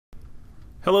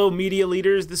Hello media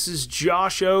leaders, this is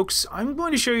Josh Oakes. I'm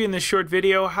going to show you in this short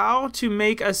video how to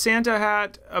make a Santa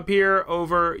hat appear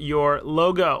over your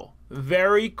logo.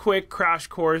 Very quick crash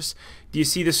course. Do you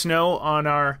see the snow on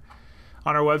our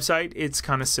website? It's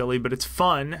kind of silly, but it's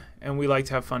fun, and we like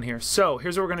to have fun here. So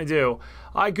here's what we're going to do.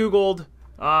 I Googled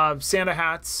Santa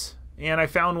hats, and I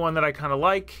found one that I kind of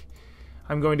like.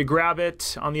 I'm going to grab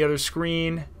it on the other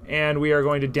screen and we are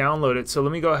going to download it. So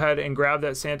let me go ahead and grab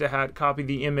that Santa hat, copy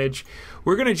the image.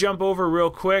 We're going to jump over real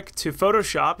quick to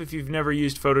Photoshop. If you've never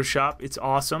used Photoshop, it's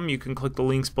awesome. You can click the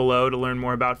links below to learn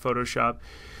more about Photoshop.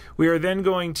 We are then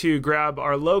going to grab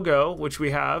our logo, which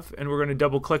we have, and we're going to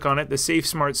double click on it, the Safe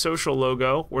Smart Social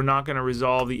logo. We're not going to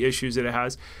resolve the issues that it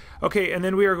has. Okay, and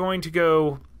then we are going to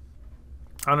go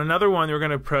on another one. We're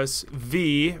going to press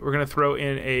V. We're going to throw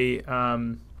in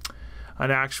an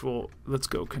actual, let's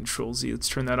go Control Z, let's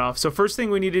turn that off. So first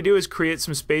thing we need to do is create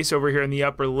some space over here in the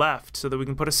upper left so that we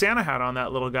can put a Santa hat on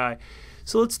that little guy.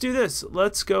 So let's do this.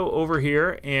 Let's go over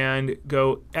here and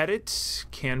go Edit,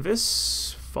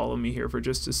 Canvas. Follow me here for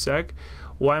just a sec.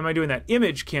 Why am I doing that?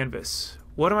 Image Canvas.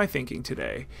 What am I thinking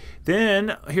today?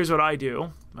 Then here's what I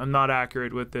do. I'm not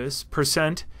accurate with this.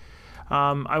 Percent.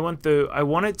 I want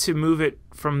it to move it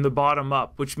from the bottom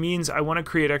up, which means I want to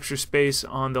create extra space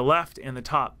on the left and the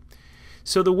top.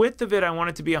 So the width of it, I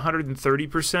want it to be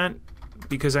 130%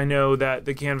 because I know that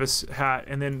the canvas hat,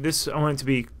 and then this I want it to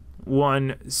be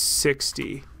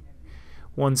 160,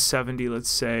 170, let's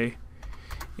say.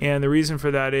 And the reason for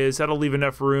that is that'll leave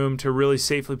enough room to really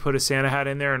safely put a Santa hat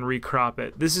in there and recrop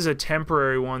it. This is a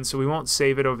temporary one, so we won't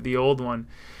save it over the old one.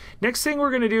 Next thing we're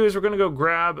going to do is we're going to go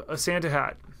grab a Santa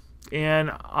hat.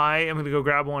 And I am going to go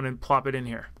grab one and plop it in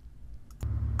here.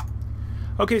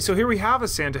 Okay, so here we have a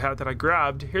Santa hat that I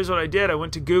grabbed. Here's what I did. I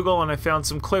went to Google and I found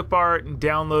some clip art and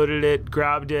downloaded it,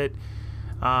 grabbed it.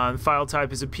 The file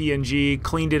type is a PNG,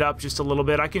 cleaned it up just a little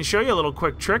bit. I can show you a little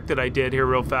quick trick that I did here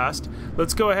real fast.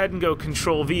 Let's go ahead and go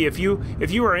Control V. If you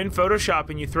are in Photoshop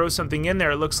and you throw something in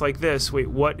there, it looks like this. Wait,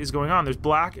 what is going on? There's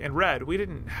black and red. We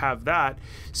didn't have that.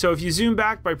 So if you zoom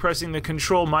back by pressing the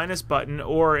Control minus button,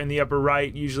 or in the upper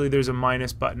right, usually there's a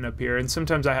minus button up here, and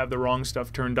sometimes I have the wrong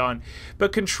stuff turned on.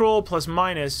 But Control plus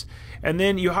minus, and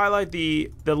then you highlight the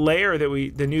layer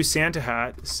that the new Santa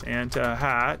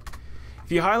hat.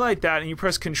 If you highlight that and you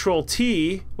press Control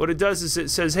T, what it does is it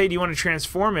says, hey, do you want to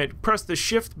transform it? Press the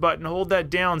Shift button, hold that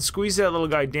down, squeeze that little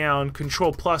guy down,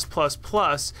 Control plus plus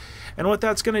plus, and what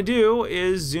that's going to do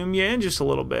is zoom you in just a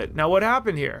little bit. Now what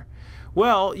happened here?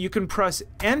 Well, you can press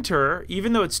Enter,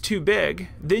 even though it's too big.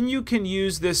 Then you can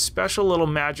use this special little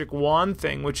magic wand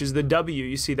thing, which is the W.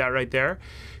 You see that right there?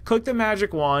 Click the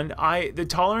magic wand. The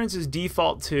tolerance is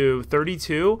default to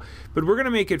 32, but we're going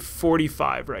to make it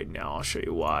 45 right now. I'll show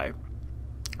you why.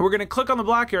 We're going to click on the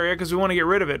black area because we want to get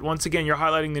rid of it. Once again, you're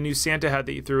highlighting the new Santa hat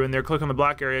that you threw in there. Click on the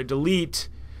black area, delete,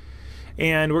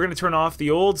 and we're going to turn off the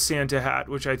old Santa hat,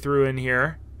 which I threw in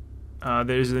here.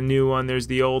 There's the new one, there's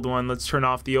the old one. Let's turn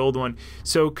off the old one.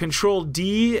 So Control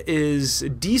D is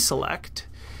deselect.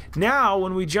 Now,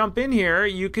 when we jump in here,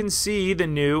 you can see the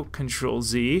new Control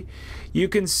Z. You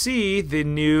can see the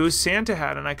new Santa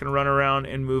hat, and I can run around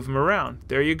and move them around.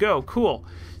 There you go, cool.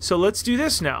 So let's do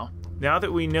this now. Now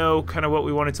that we know kind of what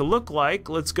we want it to look like,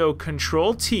 let's go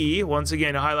Control T, once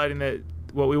again highlighting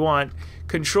what we want.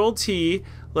 Control T,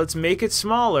 let's make it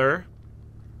smaller,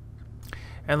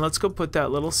 and let's go put that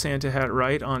little Santa hat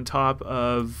right on top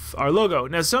of our logo.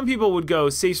 Now some people would go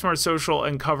Safe Smart Social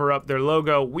and cover up their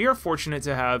logo. We are fortunate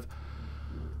to have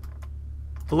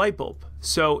the light bulb,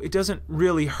 so it doesn't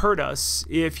really hurt us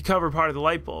if you cover part of the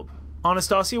light bulb.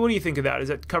 Anastasia, what do you think of that? Is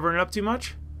that covering it up too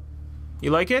much?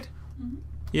 You like it? Mm-hmm.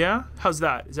 Yeah? How's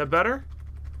that? Is that better?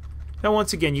 Now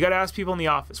once again, you got to ask people in the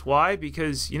office. Why?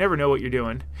 Because you never know what you're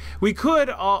doing. We could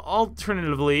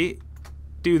alternatively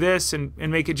do this and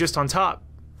make it just on top.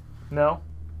 No?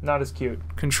 Not as cute.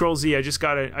 Control Z, I just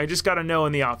gotta know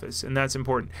in the office, and that's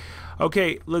important.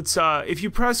 Okay, let's if you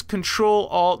press Control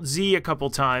Alt Z a couple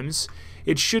times,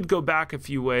 it should go back a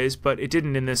few ways, but it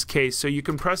didn't in this case. So you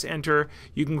can press Enter,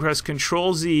 you can press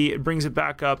Control Z, it brings it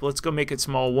back up. Let's go make it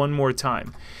small one more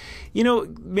time. You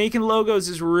know, making logos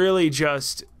is really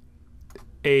just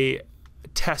a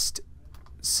test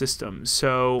system.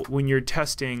 So when you're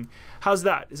testing, how's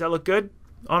that? Does that look good,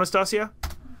 Anastasia?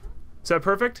 Is that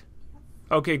perfect?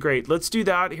 Okay, great. Let's do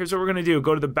that. Here's what we're going to do.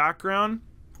 Go to the background.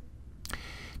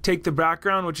 Take the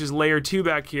background, which is layer 2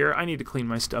 back here. I need to clean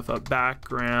my stuff up.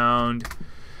 Background.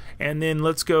 And then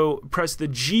let's go press the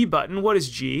G button. What is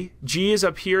G? G is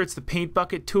up here. It's the paint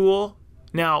bucket tool.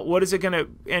 Now, what is it going to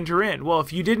enter in? Well,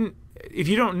 if you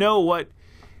don't know what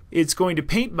it's going to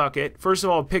paint bucket. First of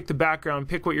all, pick the background,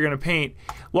 pick what you're going to paint.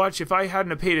 Watch, if I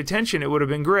hadn't paid attention, it would have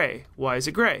been gray. Why is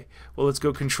it gray? Well, let's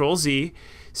go Control Z.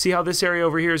 See how this area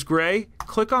over here is gray?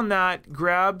 Click on that,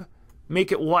 grab,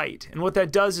 make it white. And what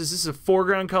that does is this is a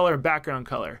foreground color and background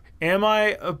color. Am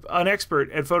I an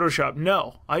expert at Photoshop?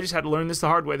 No. I just had to learn this the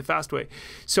hard way, the fast way.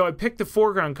 So I picked the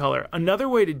foreground color. Another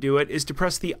way to do it is to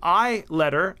press the I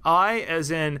letter, I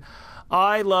as in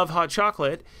I love hot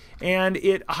chocolate, and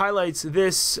it highlights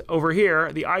this over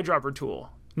here, the eyedropper tool.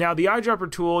 Now the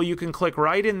eyedropper tool, you can click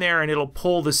right in there and it'll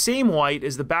pull the same white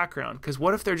as the background, because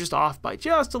what if they're just off by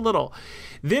just a little?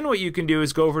 Then what you can do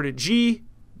is go over to G,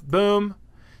 boom.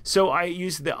 So I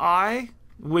used the I,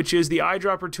 which is the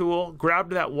eyedropper tool,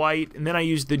 grabbed that white, and then I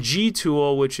used the G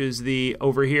tool, which is the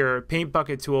over here, paint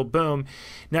bucket tool, boom.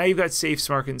 Now you've got Safe,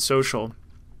 Smart, and Social.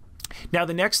 Now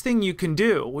the next thing you can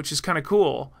do, which is kind of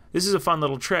cool, this is a fun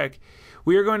little trick.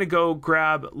 We are going to go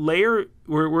grab layer,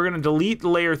 we're going to delete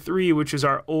layer 3, which is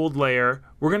our old layer.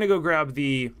 We're going to go grab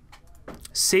the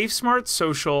Safe, Smart,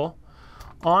 Social,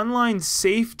 Online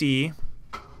Safety,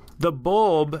 the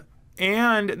bulb,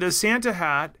 and the Santa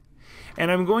hat,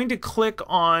 and I'm going to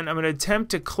I'm going to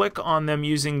attempt to click on them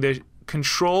using the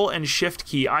Control and Shift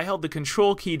key. I held the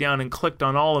Control key down and clicked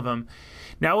on all of them.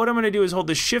 Now what I'm going to do is hold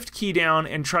the Shift key down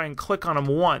and try and click on them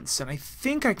once, and I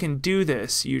think I can do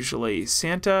this usually.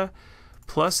 Santa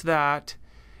plus that,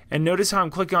 and notice how I'm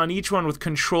clicking on each one with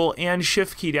Control and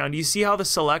Shift key down. Do you see how the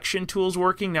selection tool's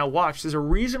working? Now watch, there's a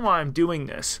reason why I'm doing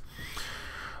this.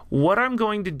 What I'm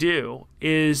going to do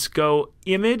is go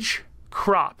Image,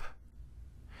 Crop.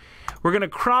 We're going to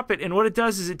crop it, and what it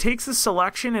does is it takes the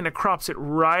selection and it crops it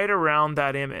right around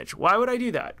that image. Why would I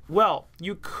do that? Well,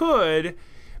 you could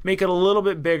make it a little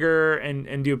bit bigger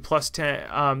and do a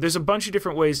 +10. There's a bunch of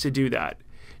different ways to do that.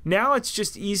 Now it's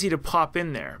just easy to pop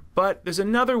in there, but there's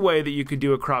another way that you could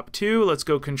do a crop too. Let's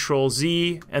go Control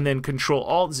Z and then Control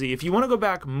Alt Z. If you want to go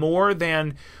back more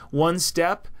than one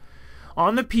step,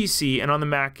 on the PC and on the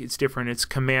Mac it's different. It's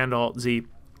Command Alt Z.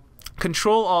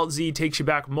 Control Alt Z takes you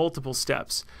back multiple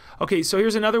steps. Okay, so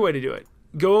here's another way to do it.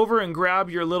 Go over and grab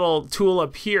your little tool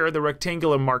up here, the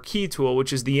rectangular marquee tool,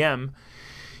 which is the M.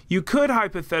 You could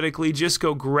hypothetically just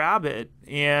go grab it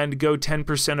and go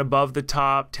 10% above the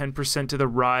top, 10% to the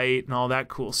right, and all that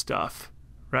cool stuff,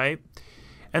 right?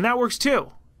 And that works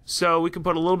too. So we can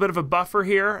put a little bit of a buffer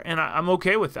here, and I'm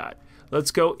okay with that.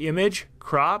 Let's go Image,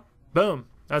 Crop, boom.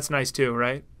 That's nice too,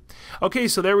 right? Okay,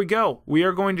 so there we go. We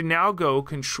are going to now go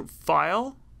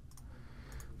File,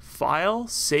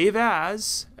 Save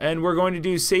As, and we're going to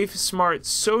do Safe, Smart,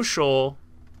 Social,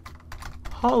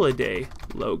 Holiday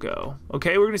logo.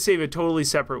 Okay, we're going to save a totally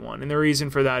separate one, and the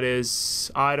reason for that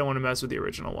is I don't want to mess with the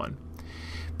original one.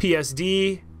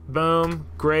 PSD, boom,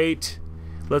 great.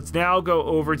 Let's now go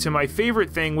over to my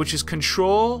favorite thing, which is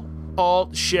Control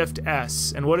Alt Shift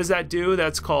S. And what does that do?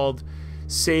 That's called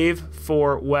Save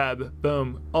for Web.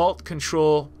 Boom. Alt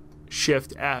Control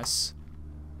Shift S.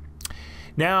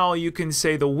 Now you can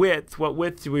say the width. What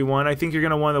width do we want? I think you're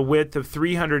going to want a width of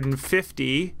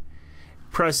 350.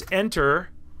 Press Enter.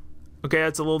 Okay,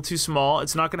 that's a little too small.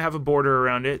 It's not going to have a border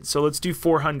around it. So let's do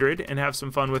 400 and have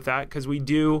some fun with that, because we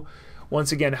do,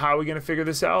 once again, how are we going to figure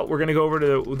this out? We're going to go over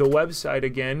to the website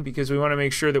again, because we want to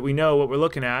make sure that we know what we're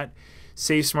looking at.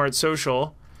 Safe, Smart,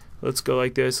 Social. Let's go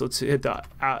like this. Let's hit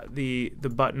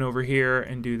the button over here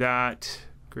and do that.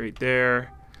 Great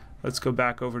there. Let's go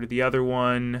back over to the other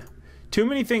one. Too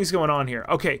many things going on here.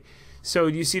 Okay,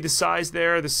 so do you see the size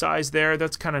there, the size there?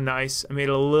 That's kind of nice. I made it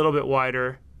a little bit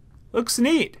wider. Looks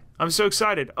neat. I'm so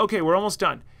excited. Okay, we're almost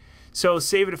done. So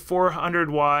save it to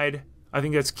 400 wide. I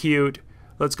think that's cute.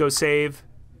 Let's go save.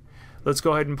 Let's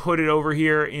go ahead and put it over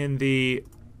here in the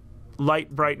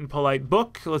Light, Bright, and Polite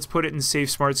book. Let's put it in Safe,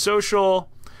 Smart, Social.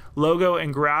 Logo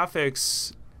and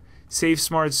graphics. Safe,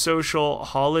 Smart, Social,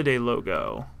 holiday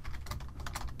logo.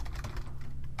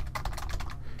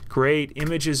 Great,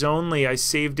 images only. I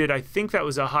saved it. I think that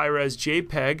was a high-res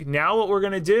JPEG. Now what we're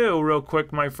going to do, real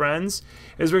quick, my friends,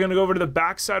 is we're going to go over to the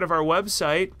back side of our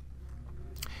website.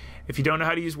 If you don't know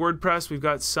how to use WordPress, we've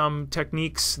got some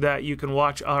techniques that you can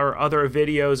watch our other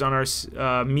videos on our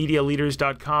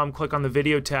MediaLeaders.com. Click on the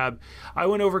video tab. I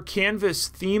went over Canvas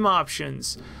theme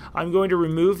options. I'm going to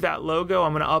remove that logo.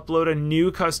 I'm going to upload a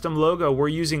new custom logo. We're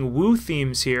using Woo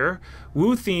Themes here.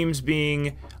 Woo Themes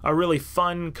being a really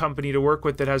fun company to work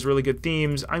with that has really good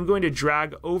themes. I'm going to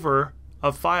drag over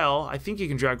a file. I think you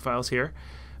can drag files here.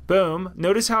 Boom.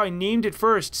 Notice how I named it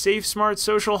first. Safe, Smart,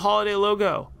 Social, Holiday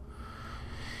logo.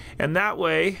 And that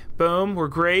way, boom, we're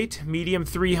great. Medium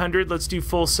 300, let's do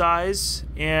full size,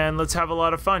 and let's have a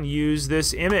lot of fun. Use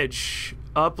this image.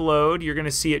 Upload, you're gonna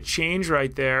see it change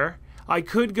right there. I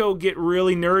could go get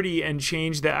really nerdy and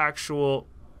change the actual...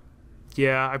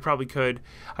 Yeah, I probably could.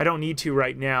 I don't need to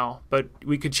right now, but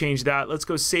we could change that. Let's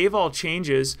go save all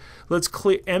changes. Let's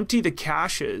empty the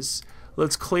caches.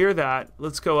 Let's clear that.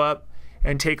 Let's go up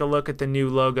and take a look at the new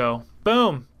logo.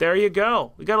 Boom, there you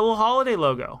go. We got a little holiday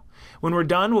logo. When we're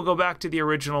done, we'll go back to the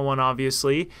original one,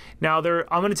 obviously. Now,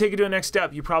 I'm going to take you to the next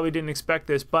step. You probably didn't expect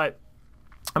this, but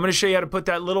I'm going to show you how to put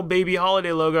that little baby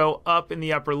holiday logo up in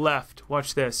the upper left.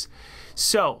 Watch this.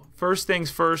 So, first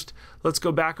things first, let's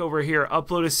go back over here.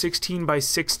 Upload a 16 by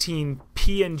 16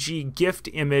 PNG GIF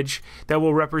image that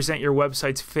will represent your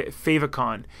website's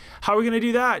favicon. How are we going to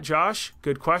do that, Josh?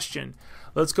 Good question.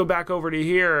 Let's go back over to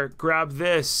here. Grab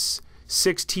this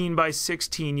 16 by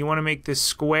 16. You want to make this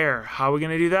square. How are we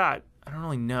going to do that? I don't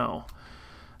really know.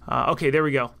 Okay, there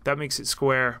we go. That makes it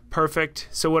square. Perfect.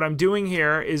 So what I'm doing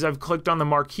here is I've clicked on the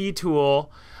marquee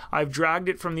tool. I've dragged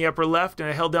it from the upper left and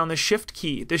I held down the shift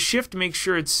key. The shift makes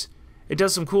sure it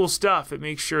does some cool stuff. It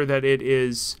makes sure that it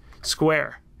is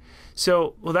square.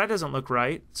 So, well, that doesn't look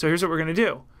right. So here's what we're going to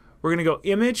do. We're going to go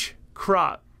image,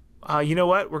 crop. You know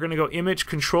what? We're going to go image,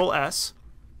 Control S.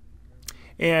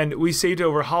 And we saved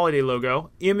over holiday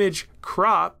logo. Image,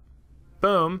 crop.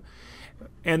 Boom.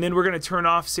 And then we're going to turn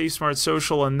off Save Smart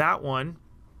Social on that one.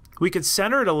 We could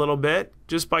center it a little bit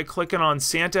just by clicking on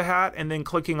Santa hat and then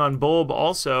clicking on bulb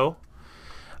also.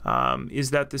 Is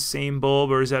that the same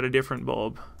bulb or is that a different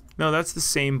bulb? No, that's the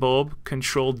same bulb.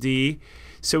 Control D.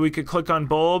 So we could click on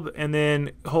bulb and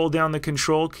then hold down the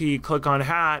Control key, click on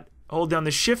hat, hold down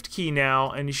the Shift key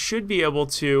now, and you should be able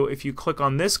to, if you click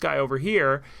on this guy over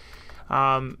here,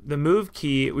 the Move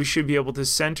key, we should be able to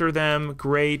center them.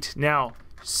 Great. Now,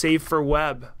 save for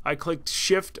web. I clicked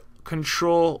Shift,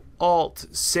 Control, Alt,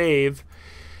 Save.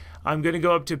 I'm going to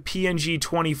go up to PNG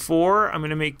 24. I'm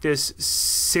going to make this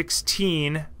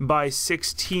 16 by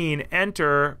 16.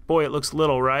 Enter. Boy, it looks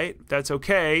little, right? That's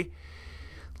okay.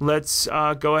 Let's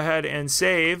go ahead and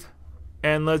save.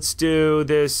 And let's do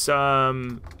this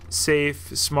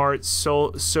Safe Smart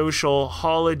Social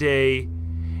Holiday.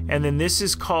 And then this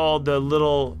is called the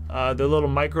little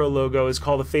micro logo is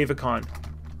called a favicon.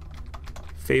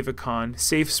 Favicon.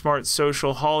 Safe Smart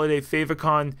Social Holiday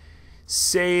Favicon.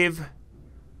 Save.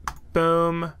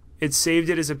 Boom. It saved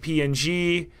it as a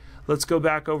PNG. Let's go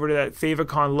back over to that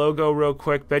favicon logo real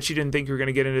quick. Bet you didn't think you were going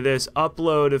to get into this.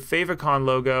 Upload a favicon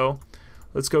logo.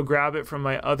 Let's go grab it from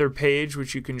my other page,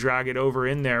 which you can drag it over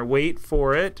in there. Wait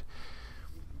for it.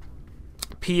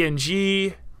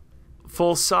 PNG.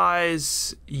 Full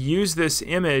size. Use this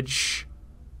image.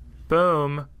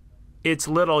 Boom. It's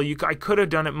little. I could have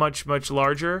done it much, much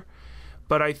larger,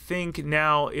 but I think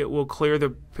now it will clear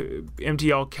the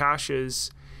empty all caches.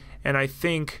 And I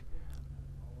think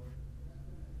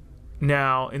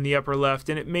now in the upper left,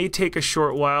 and it may take a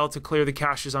short while to clear the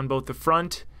caches on both the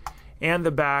front and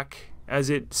the back, as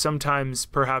it sometimes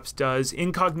perhaps does.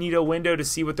 Incognito window to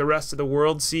see what the rest of the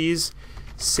world sees.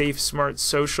 Safe Smart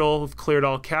Social, we've cleared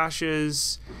all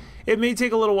caches. It may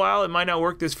take a little while. It might not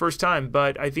work this first time,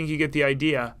 but I think you get the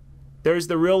idea. There's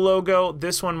the real logo.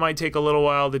 This one might take a little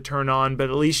while to turn on, but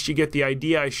at least you get the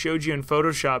idea. I showed you in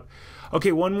Photoshop.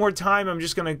 Okay, one more time, I'm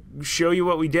just going to show you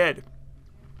what we did.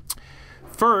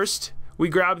 First, we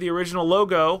grabbed the original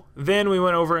logo, then we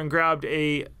went over and grabbed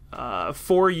a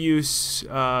for-use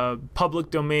public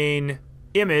domain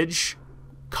image,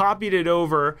 copied it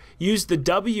over, used the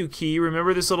W key,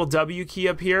 remember this little W key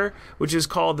up here, which is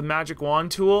called the magic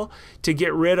wand tool, to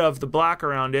get rid of the black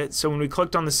around it. So when we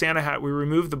clicked on the Santa hat, we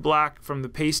removed the black from the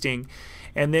pasting,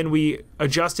 and then we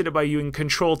adjusted it by using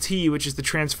Control T, which is the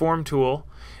transform tool,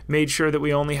 made sure that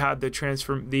we only had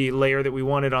the layer that we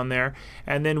wanted on there,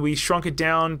 and then we shrunk it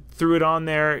down, threw it on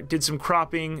there, did some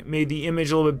cropping, made the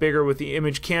image a little bit bigger with the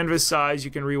image canvas size.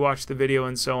 You can rewatch the video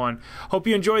and so on. Hope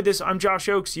you enjoyed this. I'm Josh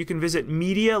Oakes. You can visit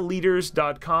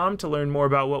MediaLeaders.com to learn more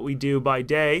about what we do by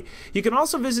day. You can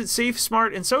also visit Safe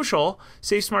Smart and Social,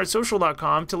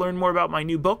 SafeSmartSocial.com, to learn more about my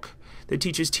new book that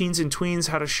teaches teens and tweens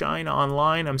how to shine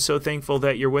online. I'm so thankful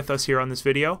that you're with us here on this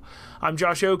video. I'm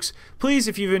Josh Oakes. Please,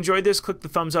 if you've enjoyed this, click the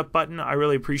thumbs up button. I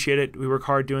really appreciate it. We work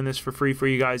hard doing this for free for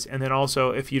you guys. And then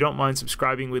also, if you don't mind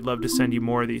subscribing, we'd love to send you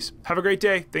more of these. Have a great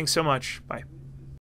day. Thanks so much. Bye.